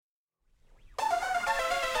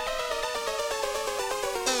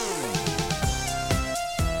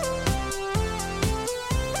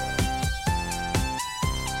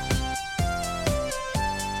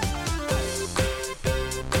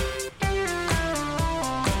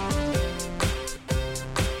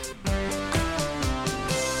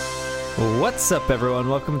What's up, everyone?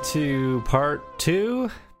 Welcome to part 3,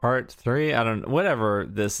 I don't know, whatever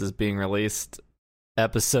this is being released,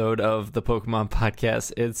 episode of the Pokemon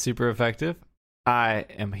podcast. It's super effective. I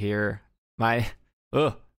am here.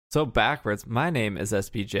 So backwards. My name is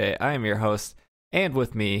SBJ. I am your host, and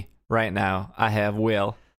with me right now, I have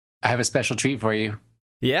Will. I have a special treat for you.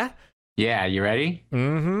 Yeah? Yeah, you ready?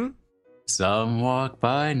 Mm-hmm. Some walk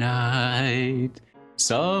by night,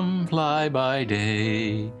 some fly by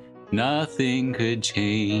day. Nothing could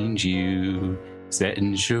change you,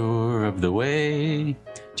 setting sure of the way.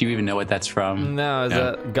 Do you even know what that's from? No, is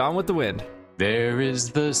that Gone with the Wind? There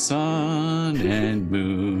is the sun and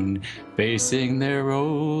moon, facing their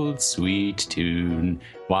old sweet tune.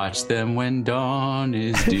 Watch them when dawn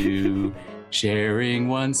is due, sharing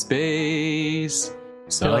one space.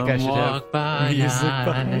 Some like I should walk have by music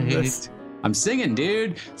behind night. this. I'm singing,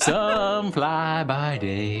 dude. Some fly by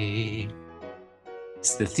day.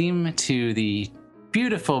 It's the theme to the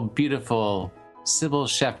beautiful, beautiful Sybil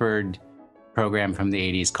Shepherd program from the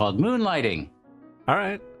 80s called Moonlighting. All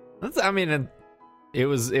right. It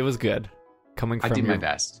was good. Coming from I do my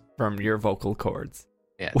best. From your vocal cords.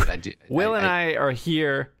 Yes, I do. Will and I are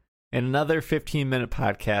here in another 15-minute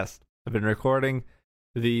podcast. I've been recording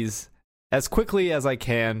these as quickly as I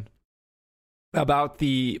can about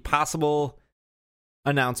the possible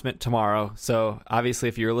announcement tomorrow. So obviously,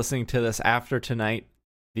 if you're listening to this after tonight,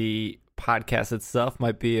 the podcast itself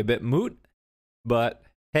might be a bit moot, but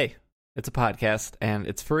hey, it's a podcast and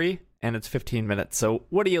it's free and it's 15 minutes. So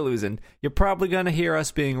what are you losing? You're probably going to hear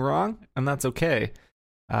us being wrong, and that's okay,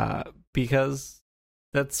 because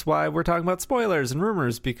that's why we're talking about spoilers and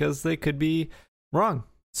rumors, because they could be wrong.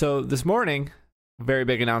 So this morning, a very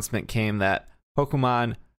big announcement came that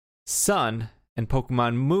Pokemon Sun and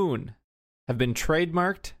Pokemon Moon have been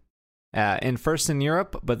trademarked first in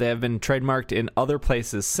Europe, but they have been trademarked in other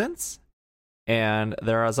places since. And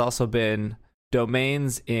there has also been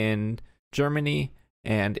domains in Germany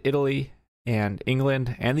and Italy and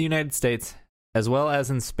England and the United States, as well as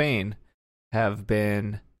in Spain, have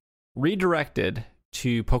been redirected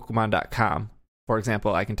to Pokemon.com. For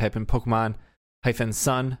example, I can type in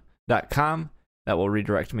Pokemon-sun.com. That will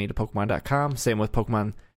redirect me to Pokemon.com. Same with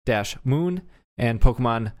Pokemon-moon, and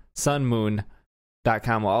Pokemon Sun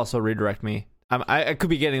Moon.com will also redirect me. I could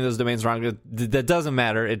be getting those domains wrong. That doesn't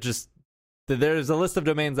matter. It just, there's a list of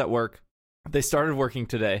domains that work. They started working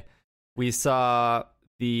today. We saw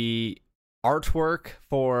the artwork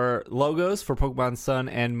for logos for Pokemon Sun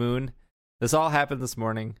and Moon. This all happened this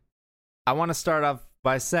morning. I want to start off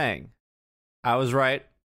by saying I was right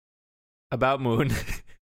about Moon.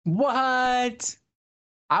 What?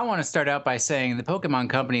 I want to start out by saying the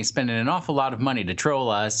Pokemon Company is spending an awful lot of money to troll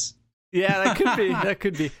us. Yeah, that could be. That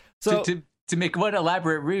could be. So to make one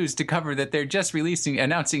elaborate ruse to cover that they're just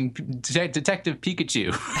announcing Detective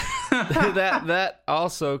Pikachu. that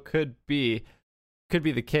also could be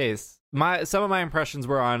the case. Some of my impressions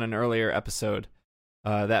were on an earlier episode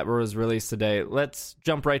that was released today. Let's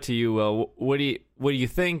jump right to you, Will. What do you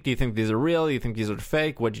think? Do you think these are real? Do you think these are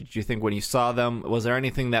fake? What did you think when you saw them? Was there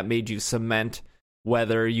anything that made you cement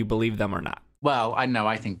whether you believe them or not? Well,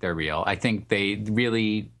 I think they're real. I think they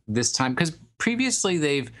really, this time, because previously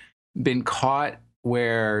they've been caught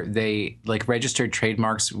where they registered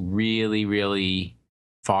trademarks really, really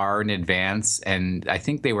far in advance. And I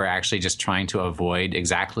think they were actually just trying to avoid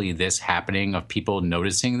exactly this happening of people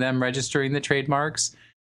noticing them registering the trademarks.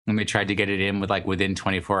 And they tried to get it in within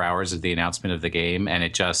 24 hours of the announcement of the game. And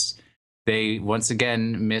they once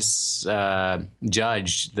again misjudged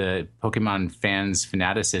the Pokemon fans'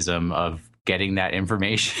 fanaticism of getting that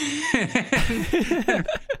information.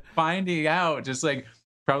 Finding out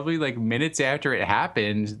probably minutes after it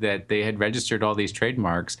happened that they had registered all these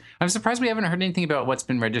trademarks. I'm surprised we haven't heard anything about what's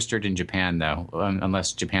been registered in Japan, though,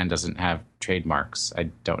 unless Japan doesn't have trademarks. I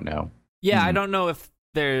don't know. Yeah, I don't know if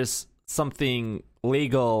there's something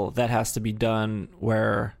legal that has to be done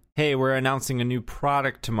where, hey, we're announcing a new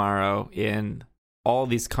product tomorrow in all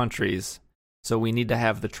these countries, so we need to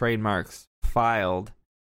have the trademarks filed,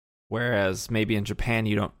 whereas maybe in Japan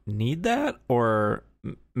you don't need that, or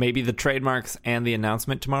maybe the trademarks and the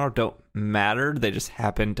announcement tomorrow don't matter. They just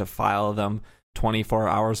happen to file them 24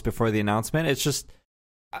 hours before the announcement. It's just,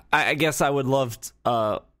 I guess I would love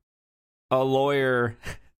a lawyer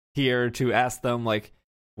here to ask them,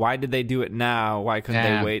 why did they do it now? Why couldn't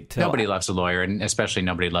they wait till... Nobody loves a lawyer, and especially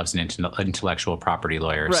nobody loves an intellectual property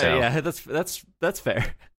lawyer. Right, so. Yeah, that's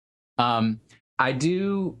fair. I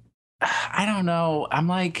don't know.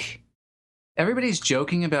 Everybody's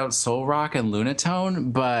joking about Solrock and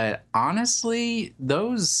Lunatone, but honestly,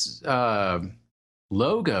 those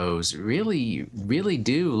logos really, really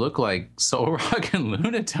do look like Solrock and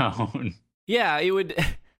Lunatone. Yeah, it would.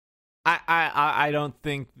 I don't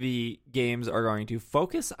think the games are going to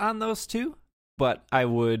focus on those two, but I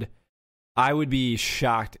would be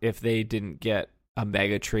shocked if they didn't get a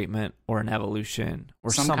mega treatment or an evolution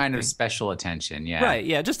or some something. kind of special attention. Yeah, right.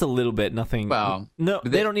 Yeah, just a little bit. Nothing. Well, no,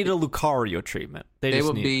 they don't need a Lucario treatment. They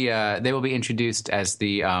will be introduced as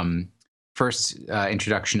the first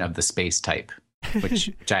introduction of the space type,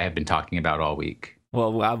 which I have been talking about all week.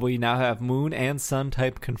 Well, we now have Moon and Sun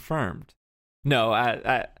type confirmed. No,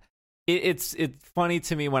 it's funny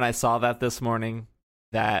to me when I saw that this morning.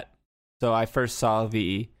 So I first saw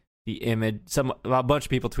the image. A bunch of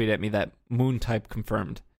people tweeted at me that Moon type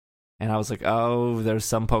confirmed, and I was like, oh, there's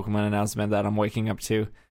some Pokemon announcement that I'm waking up to,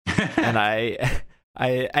 and I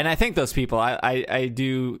thank those people. I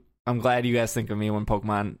do. I'm glad you guys think of me when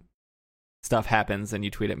Pokemon stuff happens and you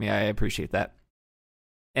tweet at me. I appreciate that.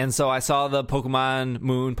 And so I saw the Pokemon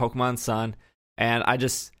Moon, Pokemon Sun, and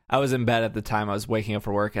I was in bed at the time. I was waking up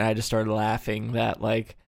for work, and I just started laughing that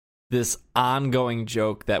like this ongoing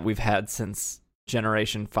joke that we've had since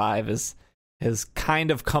Generation 5 has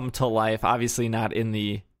kind of come to life. Obviously not in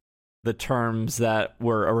the terms that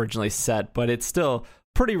were originally set, but it's still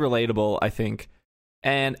pretty relatable, I think.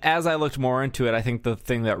 And as I looked more into it, I think the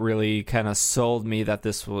thing that really kind of sold me that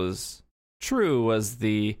this was true was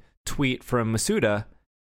the tweet from Masuda.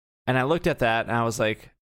 And I looked at that and I was like,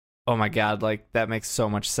 oh my God, like that makes so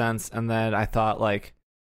much sense. And then I thought like,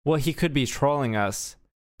 well, he could be trolling us.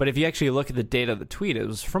 But if you actually look at the date of the tweet, it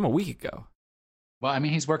was from a week ago. Well, I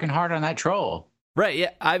mean, he's working hard on that troll. Right,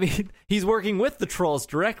 yeah. I mean, he's working with the trolls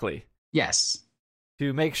directly. Yes.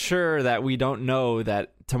 To make sure that we don't know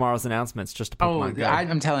that tomorrow's announcement's just a Pokemon Go.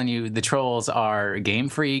 I'm telling you, the trolls are Game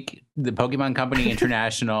Freak, the Pokemon Company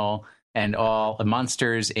International, and all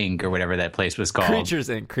Monsters Inc. or whatever that place was called. Creatures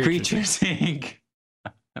Inc. Creatures Inc.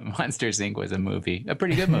 Monsters Inc. was a movie, a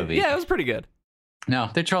pretty good movie. Yeah, it was pretty good.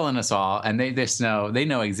 No, they're trolling us all, and they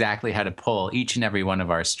know exactly how to pull each and every one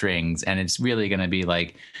of our strings, and it's really going to be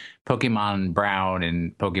like Pokemon Brown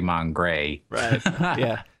and Pokemon Gray. Right.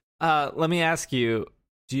 Yeah. Let me ask you: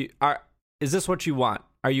 is this what you want?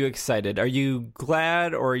 Are you excited? Are you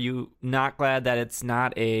glad, or are you not glad that it's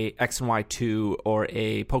not a X and Y 2 or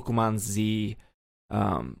a Pokemon Z,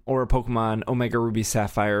 or a Pokemon Omega Ruby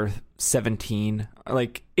Sapphire 17?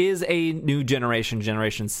 Like, is a new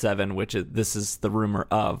Generation 7, which this is the rumor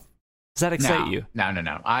of. Does that excite you? No.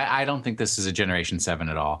 I don't think this is a Generation 7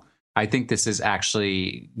 at all. I think this is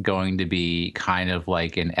actually going to be kind of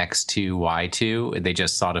like an X2, Y2. They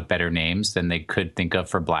just thought of better names than they could think of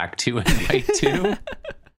for Black 2 and White 2.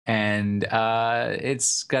 And it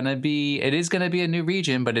is going to be a new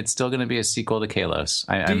region, but it's still going to be a sequel to Kalos.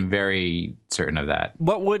 I'm very certain of that.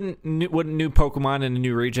 What wouldn't new Pokemon in a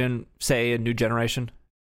new region say a new generation?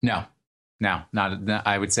 No, not.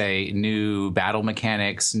 I would say new battle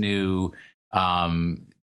mechanics, new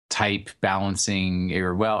type balancing,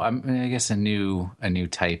 or I guess a new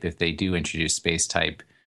type if they do introduce space type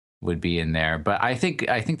would be in there. But I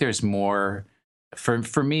think there's more.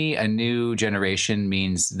 For me, a new generation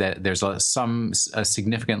means that there's a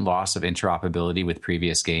significant loss of interoperability with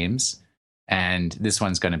previous games, and this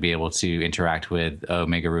one's going to be able to interact with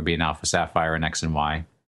Omega Ruby and Alpha Sapphire and X and Y.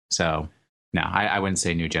 So no, I wouldn't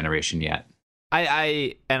say new generation yet.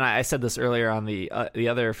 I said this earlier on the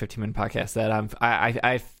other 15-minute podcast that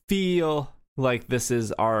I feel like this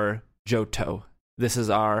is our Johto. This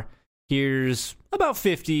is here's about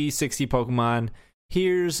 50, 60 Pokemon.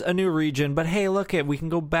 Here's a new region, but hey, look we can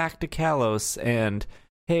go back to Kalos, and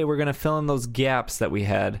hey, we're gonna fill in those gaps that we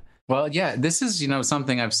had. Well, yeah, this is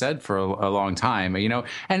something I've said for a long time,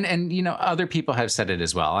 and other people have said it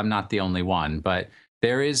as well. I'm not the only one, but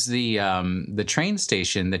there is the train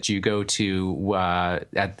station that you go to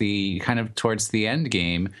at the kind of towards the end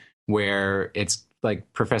game, where it's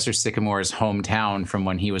like Professor Sycamore's hometown from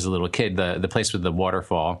when he was a little kid, the place with the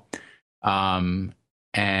waterfall.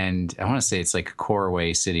 And I want to say it's like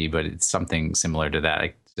Corway City, but it's something similar to that.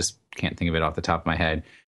 I just can't think of it off the top of my head.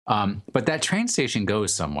 But that train station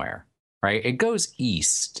goes somewhere, right? It goes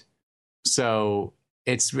east. So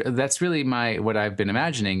that's really what I've been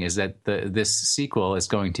imagining is that this sequel is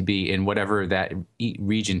going to be in whatever that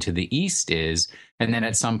region to the east is. And then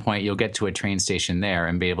at some point you'll get to a train station there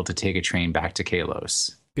and be able to take a train back to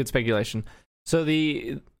Kalos. Good speculation. So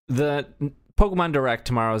the Pokemon Direct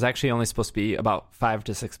tomorrow is actually only supposed to be about 5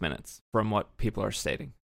 to 6 minutes from what people are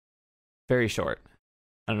stating. Very short.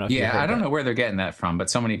 I don't know. I don't know where they're getting that from, but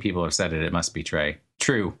so many people have said it. It must be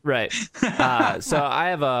true. Right. So I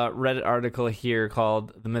have a Reddit article here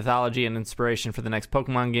called "The Mythology and Inspiration for the Next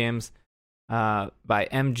Pokemon Games." by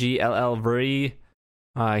MGLLV.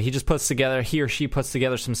 He or she puts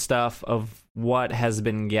together some stuff of what has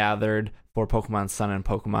been gathered for Pokemon Sun and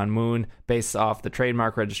Pokemon Moon based off the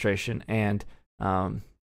trademark registration and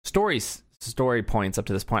story points up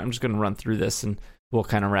to this point. I'm just going to run through this and we'll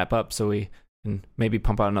kind of wrap up so we can maybe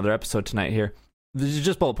pump out another episode tonight here. These are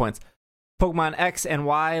just bullet points. Pokemon X and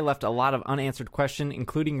Y left a lot of unanswered questions,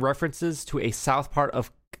 including references to a south part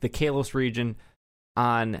of the Kalos region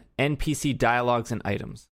on NPC dialogues and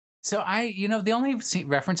items. So the only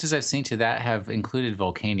references I've seen to that have included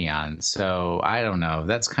Volcanion. So I don't know.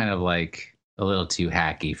 That's kind of like a little too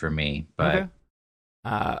hacky for me. But okay.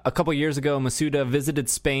 A couple years ago, Masuda visited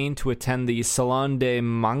Spain to attend the Salon de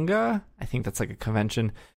Manga. I think that's like a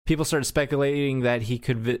convention. People started speculating that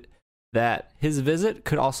that his visit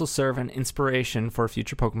could also serve an inspiration for a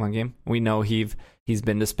future Pokemon game. We know he's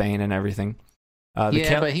been to Spain and everything. But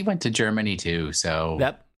he went to Germany too. So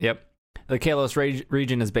yep. The Kalos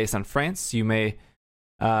region is based on France. You may,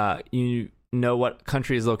 what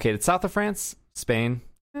country is located south of France? Spain.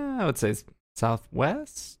 I would say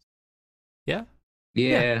southwest. Yeah.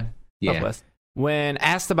 Southwest. When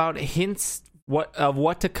asked about hints of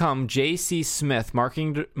what to come, J.C. Smith,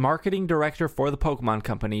 marketing director for the Pokemon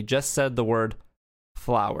Company, just said the word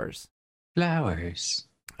flowers. Flowers.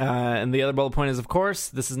 And the other bullet point is, of course,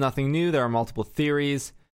 this is nothing new. There are multiple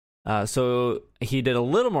theories. So he did a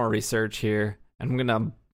little more research here. I'm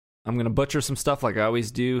gonna butcher some stuff like I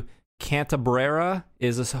always do. Cantabrera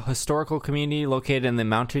is a historical community located in the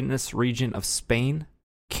mountainous region of Spain.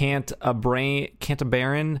 Cantabaran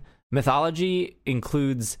mythology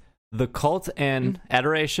includes the cult and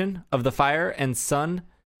adoration of the fire and sun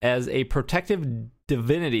as a protective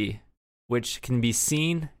divinity, which can be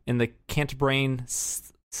seen in the Cantabaran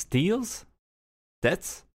steles.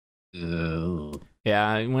 That's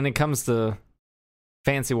yeah. When it comes to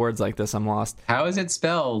fancy words like this, I'm lost. How is it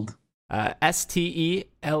spelled? Steles.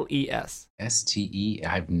 STE.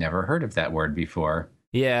 I've never heard of that word before.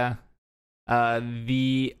 Yeah.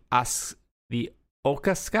 The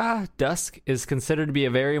Okaska dusk is considered to be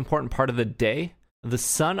a very important part of the day. The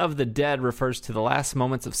Sun of the Dead refers to the last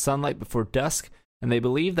moments of sunlight before dusk, and they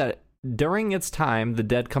believe that during its time, the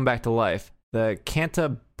dead come back to life. The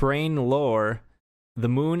Cantabrain lore, the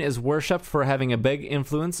moon is worshipped for having a big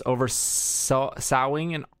influence over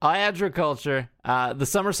sowing and agriculture. The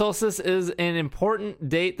summer solstice is an important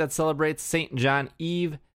date that celebrates St. John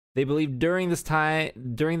Eve. They believe during this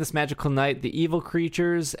magical night, the evil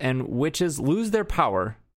creatures and witches lose their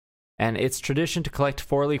power, and it's tradition to collect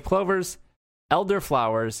 4-leaf clovers,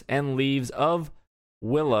 elderflowers, and leaves of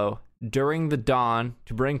willow during the dawn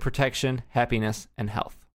to bring protection, happiness, and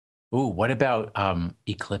health. Ooh, what about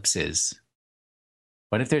eclipses?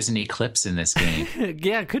 What if there's an eclipse in this game?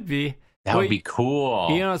 Yeah, it could be. That would be cool.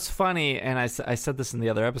 You know, it's funny, and I said this in the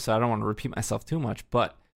other episode. I don't want to repeat myself too much,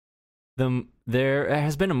 but there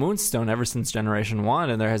has been a moonstone ever since Generation 1,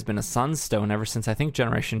 and there has been a sunstone ever since, I think,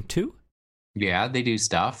 Generation 2. Yeah, they do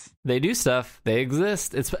stuff. They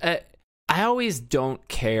exist. I always don't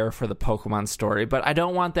care for the Pokemon story, but I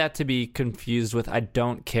don't want that to be confused with I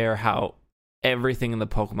don't care how everything in the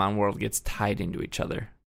Pokemon world gets tied into each other.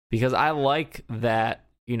 Because I like that,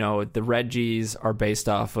 the Reggies are based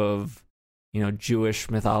off of,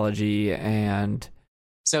 Jewish mythology and...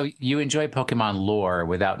 So you enjoy Pokemon lore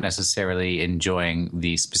without necessarily enjoying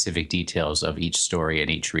the specific details of each story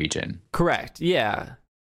in each region. Correct. Yeah.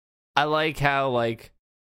 I like how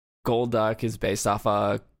Golduck is based off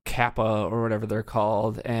a Kappa or whatever they're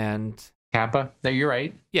called, and Kappa. You're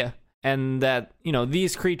right. Yeah. And that,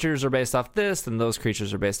 these creatures are based off this and those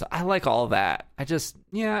creatures are based off. I like all that. I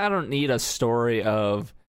don't need a story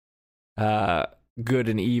of good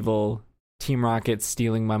and evil, Team Rocket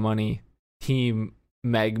stealing my money, Team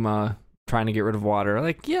Magma trying to get rid of water.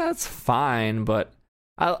 It's fine, but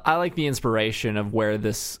I like the inspiration of where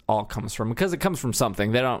this all comes from, because it comes from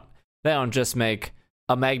something. They don't just make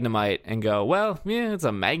a Magnemite and go, well, yeah, it's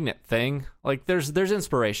a magnet thing. There's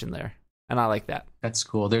inspiration there, and I like that. That's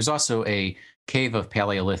cool. There's also a cave of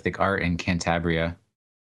Paleolithic art in Cantabria.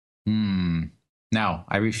 Now,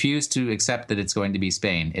 I refuse to accept that it's going to be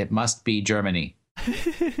Spain. It must be Germany.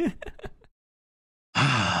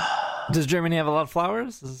 Does Germany have a lot of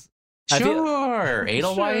flowers? Sure.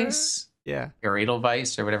 Edelweiss? Sure. Yeah. Or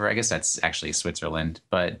Edelweiss or whatever. I guess that's actually Switzerland.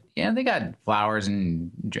 But yeah, they got flowers.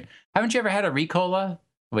 And haven't you ever had a Ricola?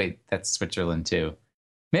 Wait, that's Switzerland too.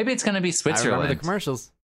 Maybe it's going to be Switzerland. I remember the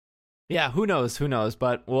commercials. Yeah, who knows?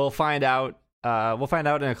 But we'll find out. We'll find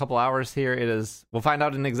out in a couple hours here. We'll find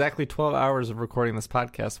out in exactly 12 hours of recording this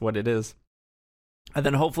podcast what it is. And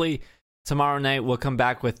then hopefully tomorrow night we'll come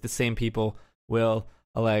back with the same people, Will,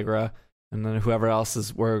 Allegra, And then whoever else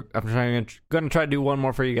is, I'm going to try to do one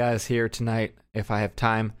more for you guys here tonight if I have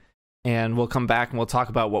time. And we'll come back and we'll talk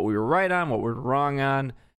about what we were right on, what we were wrong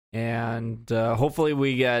on. And hopefully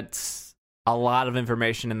we get a lot of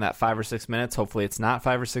information in that 5 or 6 minutes. Hopefully it's not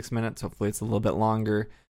 5 or 6 minutes. Hopefully it's a little bit longer.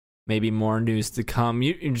 Maybe more news to come.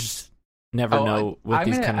 You just never know with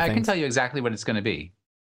these kind of things. I can tell you exactly what it's going to be.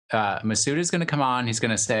 Masuda's going to come on. He's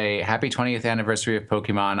going to say, happy 20th anniversary of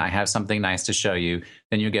Pokemon. I have something nice to show you.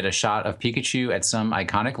 Then you get a shot of Pikachu at some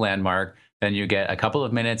iconic landmark. Then you get a couple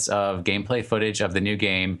of minutes of gameplay footage of the new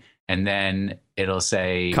game. And then it'll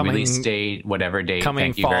say release date, whatever date.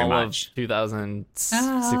 Thank you very much. Of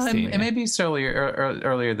 2016. It may be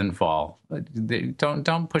earlier than fall.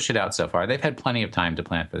 Don't push it out so far. They've had plenty of time to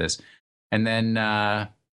plan for this. And then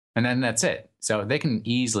that's it. So they can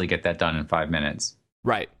easily get that done in 5 minutes.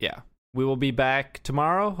 Right, yeah. We will be back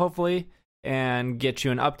tomorrow, hopefully, and get you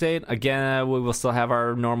an update. Again, we will still have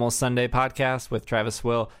our normal Sunday podcast with Travis,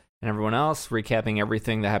 Will, and everyone else, recapping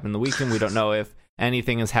everything that happened the weekend. We don't know if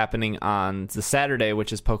anything is happening on the Saturday,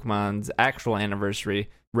 which is Pokemon's actual anniversary.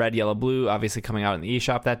 Red, Yellow, Blue, obviously coming out in the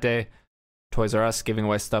eShop that day. Toys R Us giving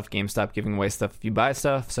away stuff. GameStop giving away stuff if you buy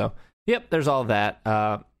stuff. So, yep, there's all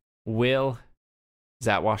that. Will is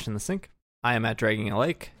at Washing the Sink. I am at Dragging a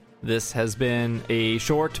Lake. This has been a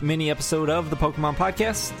short mini episode of the Pokemon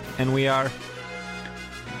Podcast, and we are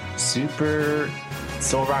Super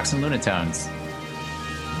Soul Rocks and Lunatones.